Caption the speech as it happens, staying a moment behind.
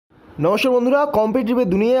নমস্কার বন্ধুরা, কম্পিটিটিভ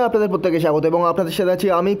দুনিয়ায় আপনাদের প্রত্যেকে স্বাগত এবং আপনাদের সাথে আছি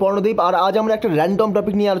আমি পর্ণদীপ। আর আজ আমরা একটা র্যান্ডম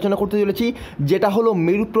টপিক নিয়ে আলোচনা করতে চলেছি, যেটা হলো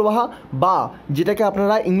মেরুপ্রবাহ, বা যেটাকে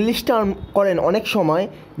আপনারা ইংলিশ টার্ম করেন অনেক সময়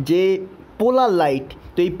যে পোলার লাইট।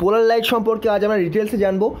 তো এই পোলার লাইট সম্পর্কে আজ আমরা ডিটেলসে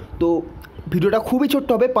জানবো। তো ভিডিওটা খুবই ছোট্ট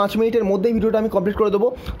হবে, 5 মিনিটের মধ্যেই ভিডিওটা আমি কমপ্লিট করে দেবো।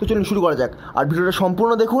 তো চলুন শুরু করা যাক। আর ভিডিওটা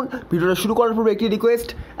সম্পূর্ণ দেখুন। ভিডিওটা শুরু করার পূর্বে একটি রিকোয়েস্ট,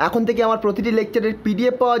 এখন থেকে আমার প্রতিটি লেকচারের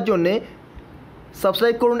পিডিএফ পাওয়ার জন্যে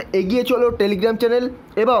সাবস্ক্রাইব করুন এগিয়ে চলো টেলিগ্রাম চ্যানেল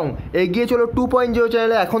এবং এগিয়ে চলো 2.0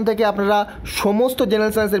 চ্যানেলে। এখন থেকে আপনারা সমস্ত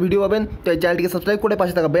জেনারেল সায়েন্সের ভিডিও পাবেন। তো এই চ্যানেলটিকে সাবস্ক্রাইব করে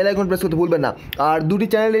পাশে থাকা বেল আইকন প্রেস করতে ভুলবেন না। আর দুটি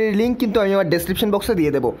চ্যানেলের লিঙ্ক কিন্তু আমি আমার ডেসক্রিপশন বক্সে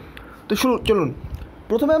দিয়ে দেবো। তো চলুন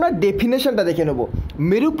প্রথমে আমরা ডেফিনেশনটা দেখে নেব।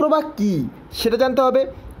 মেরুপ্রবাহ কী সেটা জানতে হবে,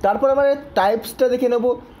 তারপরে আমরা টাইপসটা দেখে নেব,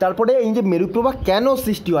 তারপরে এই যে মেরুপ্রবাহ কেন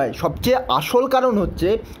সৃষ্টি হয়, সবচেয়ে আসল কারণ হচ্ছে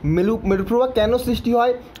মেরুপ্রবাহ কেন সৃষ্টি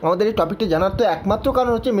হয়। আমাদের এই টপিকটা জানার তো একমাত্র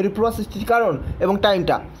কারণ হচ্ছে মেরুপ্রবাহ সৃষ্টির কারণ এবং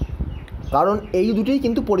টাইমটা, কারণ এই দুটোই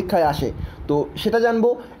কিন্তু পরীক্ষায় আসে। তো সেটা জানবো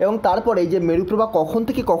এবং তারপরে এই যে মেরুপ্রবাহ কখন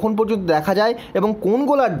থেকে কখন পর্যন্ত দেখা যায় এবং কোন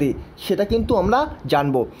গোলার্ধে দিয়ে সেটা কিন্তু আমরা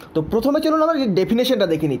জানবো। তো প্রথমে চলুন আমরা ডেফিনেশনটা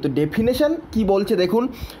দেখে নিই। তো ডেফিনেশন কি বলছে দেখুন,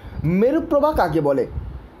 মেরুপ্রবাহ কাকে বলে।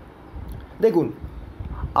 দেখুন,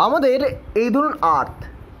 আমাদের এই ধরুন আর্থ,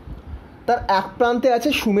 তার এক প্রান্তে আছে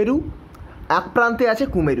সুমেরু, এক প্রান্তে আছে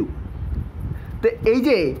কুমেরু। তো এই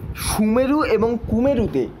যে সুমেরু এবং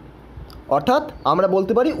কুমেরুতে, অর্থাৎ আমরা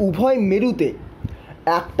বলতে পারি উভয় মেরুতে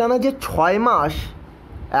একটানা যে 6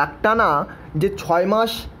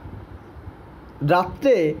 মাস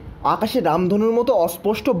রাত্রে আকাশে রামধনুর মতো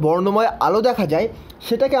অস্পষ্ট বর্ণময় আলো দেখা যায়,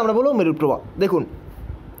 সেটাকে আমরা বলবো মেরুপ্রবাহ। দেখুন,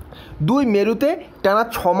 দুই মেরুতে টানা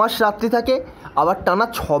 6 মাস রাত্রি থাকে, আবার টানা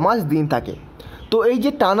 6 মাস দিন থাকে। তো এই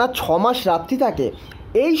যে টানা 6 মাস রাত্রি থাকে,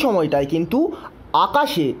 এই সময়টায় কিন্তু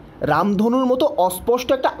আকাশে রামধনুর মতো অস্পষ্ট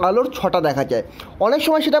একটা আলোর ছটা দেখা যায়। অনেক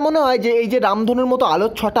সময় সেটা মনে হয় যে এই যে রামধনুর মতো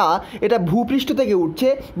আলোর ছটা, এটা ভূপৃষ্ঠ থেকে উঠছে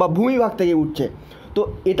বা ভূমিভাগ থেকে উঠছে। তো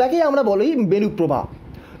এটাকেই আমরা বলি মেরুপ্রবাহ।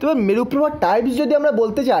 তবে মেরুপ্রবাহ টাইপস যদি আমরা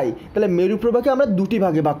বলতে চাই, তাহলে মেরুপ্রবাহকে আমরা দুটি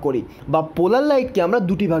ভাগে ভাগ করি, বা পোলার লাইটকে আমরা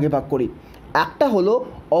দুটি ভাগে ভাগ করি। একটা হলো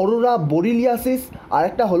অরোরা বোরিলিয়াসিস আর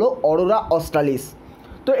একটা হলো অরোরা অস্ট্রালিস।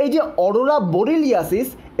 তো এই যে অরোরা বোরিলিয়াসিস,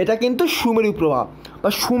 এটা কিন্তু সুমেরু প্রবাহ বা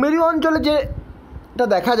সুমেরু অঞ্চলে যেটা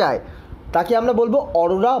দেখা যায় তাকে আমরা বলবো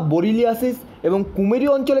অরোরা বোরিলিয়াসিস, এবং কুমেরু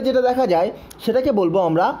অঞ্চলে যেটা দেখা যায় সেটাকে বলবো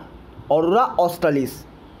আমরা অরোরা অস্ট্রালিস,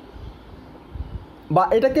 বা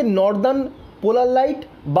এটাকে নর্দার্ন পোলার লাইট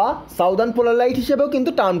বা সাউদার্ন পোলার লাইট হিসেবেও কিন্তু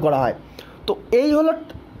টার্ম করা হয়। তো এই হলো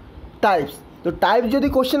টাইপস। তো টাইপ যদি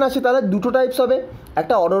কোশ্চেন আসে তাহলে দুটো টাইপস হবে,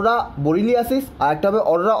 একটা অরোরা বোরিলিয়াসিস আর একটা হবে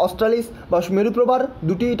অরোরা অস্ট্রালিস, বা মেরুপ্রবাহর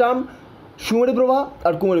দুটি টার্ম, সুমেরু প্রবাহ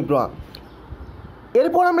আর কুমেরু প্রবাহ।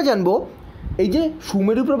 এরপর আমরা জানবো এই যে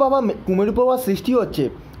সুমেরু প্রবাহ বা কুমেরু প্রবাহ সৃষ্টি হচ্ছে,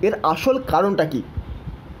 এর আসল কারণটা কী।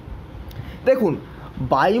 দেখুন,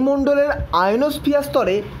 বায়ুমণ্ডলের আয়নোস্ফিয়ার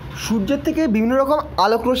স্তরে সূর্যের থেকে বিভিন্ন রকম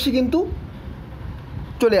আলোকরশ্মি কিন্তু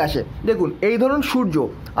চলে আসে। দেখুন, এই ধরুন সূর্য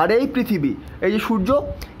আর এই পৃথিবী, এই যে সূর্য,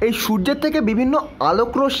 এই সূর্যের থেকে বিভিন্ন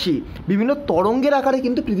আলোকরশ্মি বিভিন্ন তরঙ্গের আকারে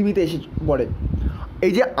কিন্তু পৃথিবীতে এসে পড়ে।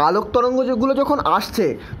 এই যে আলোক তরঙ্গ যেগুলো যখন আসছে,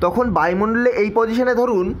 তখন বায়ুমণ্ডলে এই পজিশনে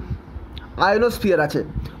ধরুন আয়নোস্ফিয়ার আছে।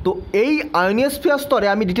 তো এই আয়নোস্ফিয়ার স্তরে,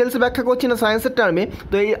 আমি ডিটেলসে ব্যাখ্যা করছি না সায়েন্সের টার্মে,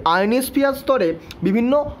 তো এই আয়নোস্ফিয়ার স্তরে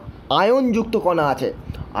বিভিন্ন আয়নযুক্ত কণা আছে।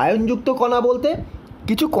 আয়নযুক্ত কণা বলতে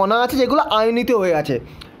কিছু কণা আছে যেগুলো আয়নিত হয়ে আছে।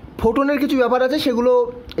 ফোটনের কিছু ব্যাপার আছে, সেগুলো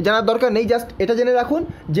জানার দরকার নেই, জাস্ট এটা জেনে রাখুন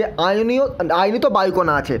যে আয়নিত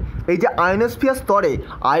বায়ুকণা আছে। এই যে আয়নোস্ফিয়ার স্তরে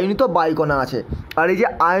আয়নিত বায়ুকণা আছে, আর এই যে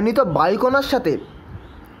আয়নিত বায়ুকণার সাথে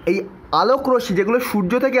এই আলোকরশ্মি যেগুলো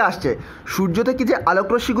সূর্য থেকে আসছে, সূর্য থেকে যে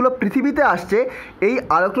আলোকরশ্মিগুলো পৃথিবীতে আসছে, এই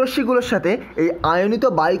আলোকরশ্মিগুলোর সাথে এই আয়নিত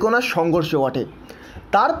বায়ুকণার সংঘর্ষ ঘটে।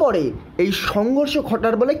 তারপরে এই সংঘর্ষ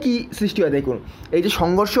ঘটার বলে কি সৃষ্টি হয়। দেখুন, এই যে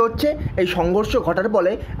সংঘর্ষ হচ্ছে, এই সংঘর্ষ ঘটার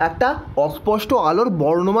ফলে একটা অস্পষ্ট আলোর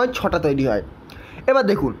বর্ণময় ছটা তৈরি হয়। এবার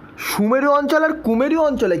দেখুন, সুমেরু অঞ্চল আর কুমেরু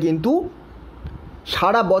অঞ্চলে কিন্তু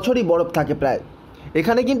সারা বছরই বরফ থাকে প্রায়।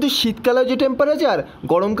 এখানে কিন্তু শীতকালেও যে টেম্পারেচার,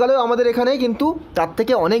 গরমকালেও আমাদের এখানে কিন্তু তার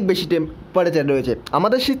থেকে অনেক বেশি টেম্পারেচার রয়েছে।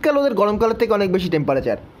 আমাদের শীতকাল ওদের গরমকালের থেকে অনেক বেশি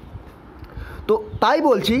টেম্পারেচার। তো তাই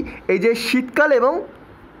বলছি, এই যে শীতকাল এবং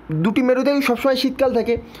দুটি মেরুতেই সবসময় শীতকাল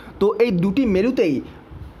থাকে। তো এই দুটি মেরুতেই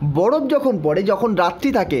বরফ যখন পড়ে, যখন রাত্রি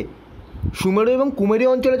থাকে, সুমেরু এবং কুমেরু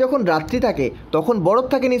অঞ্চলে যখন রাত্রি থাকে তখন বরফ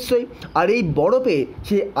থাকে নিশ্চয়ই, আর এই বরফে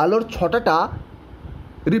সেই আলোর ছটাটা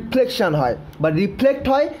রিফ্লেকশান হয় বা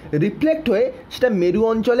রিফ্লেক্ট হয়ে সেটা মেরু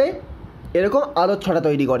অঞ্চলে এরকম আলোর ছটা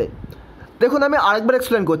তৈরি করে। দেখুন, আমি আরেকবার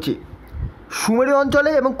এক্সপ্লেন করছি। সুমেরু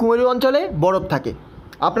অঞ্চলে এবং কুমেরু অঞ্চলে বরফ থাকে,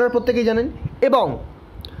 আপনারা প্রত্যেকেই জানেন। এবং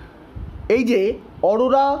এই যে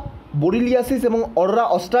অরোরা বোরিলিয়াসিস এবং অরোরা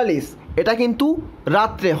অস্ট্রালিস, এটা কিন্তু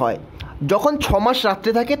রাত্রে হয়। যখন 6 মাস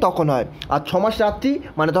রাত্রে থাকে তখন হয়, আর 6 মাস রাত্রি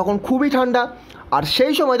মানে তখন খুবই ঠান্ডা, আর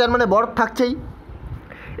সেই সময় তার মানে বরফ থাকছেই।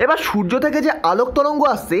 এবার সূর্য থেকে যে আলোক তরঙ্গ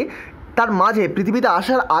আসছে তার মাঝে পৃথিবীতে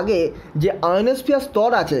আসার আগে যে আয়নোস্ফিয়ার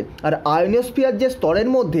স্তর আছে, আর আয়নোস্ফিয়ার যে স্তরের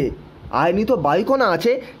মধ্যে আয়নিত বায়ুকণা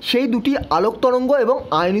আছে, সেই দুটি আলোক তরঙ্গ এবং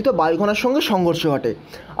আয়নিত বায়ুকণার সঙ্গে সংঘর্ষ ঘটে।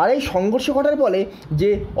 আর এই সংঘর্ষ ঘটার ফলে যে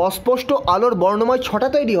অস্পষ্ট আলোর বর্ণময় ছটা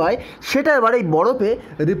তৈরি হয়, সেটা এবার এই বরফে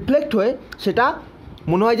রিফ্লেক্ট হয়ে সেটা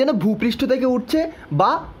মনে হয় যেন ভূপৃষ্ঠ থেকে উঠছে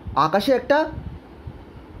বা আকাশে একটা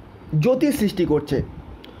জ্যোতির সৃষ্টি করছে।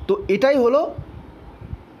 তো এটাই হলো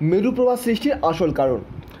মেরুপ্রবাহ সৃষ্টির আসল কারণ।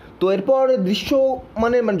 তো এরপর দৃশ্য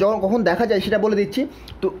মানে যখন কখন দেখা যায় সেটা বলে দিচ্ছি।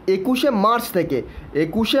 তো 21শে মার্চ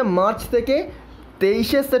থেকে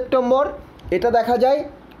 23শে সেপ্টেম্বর এটা দেখা যায়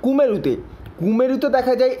কুমেরুতে। কুমেরুতে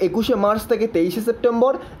দেখা যায় 21শে মার্চ থেকে 23শে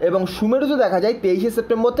সেপ্টেম্বর, এবং সুমেরুতে দেখা যায় 23শে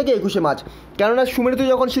সেপ্টেম্বর থেকে 21শে মার্চ। কেননা সুমেরুতে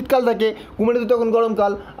যখন শীতকাল থাকে কুমেরুতে তখন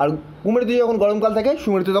গরমকাল, আর কুমেরুতে যখন গরমকাল থাকে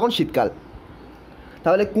সুমেরুতে তখন শীতকাল।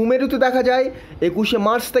 তাহলে কুমেরুতে দেখা যায় 21শে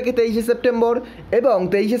মার্চ থেকে 23শে সেপ্টেম্বর, এবং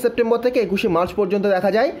 23শে সেপ্টেম্বর থেকে 21শে মার্চ পর্যন্ত দেখা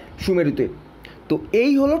যায় সুমেরুতে। তো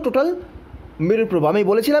এই হলো টোটাল মেরুপ্রবাহ। আমি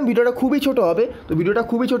বলেছিলাম ভিডিওটা খুবই ছোট হবে, তো ভিডিওটা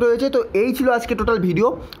খুবই ছোট হয়েছে। তো এই ছিল আজকে টোটাল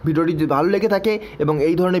ভিডিওটি যদি ভালো লেগে থাকে এবং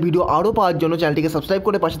এই ধরনের ভিডিও আরও পাওয়ার জন্য চ্যানেলটিকে সাবস্ক্রাইব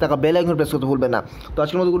করে পাশে থাকা বেল আইকন প্রেস করতে ভুলবেন না। তো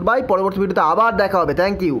আজকের মতো গুড বাই, পরবর্তী ভিডিওতে আবার দেখা হবে।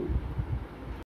 Thank you.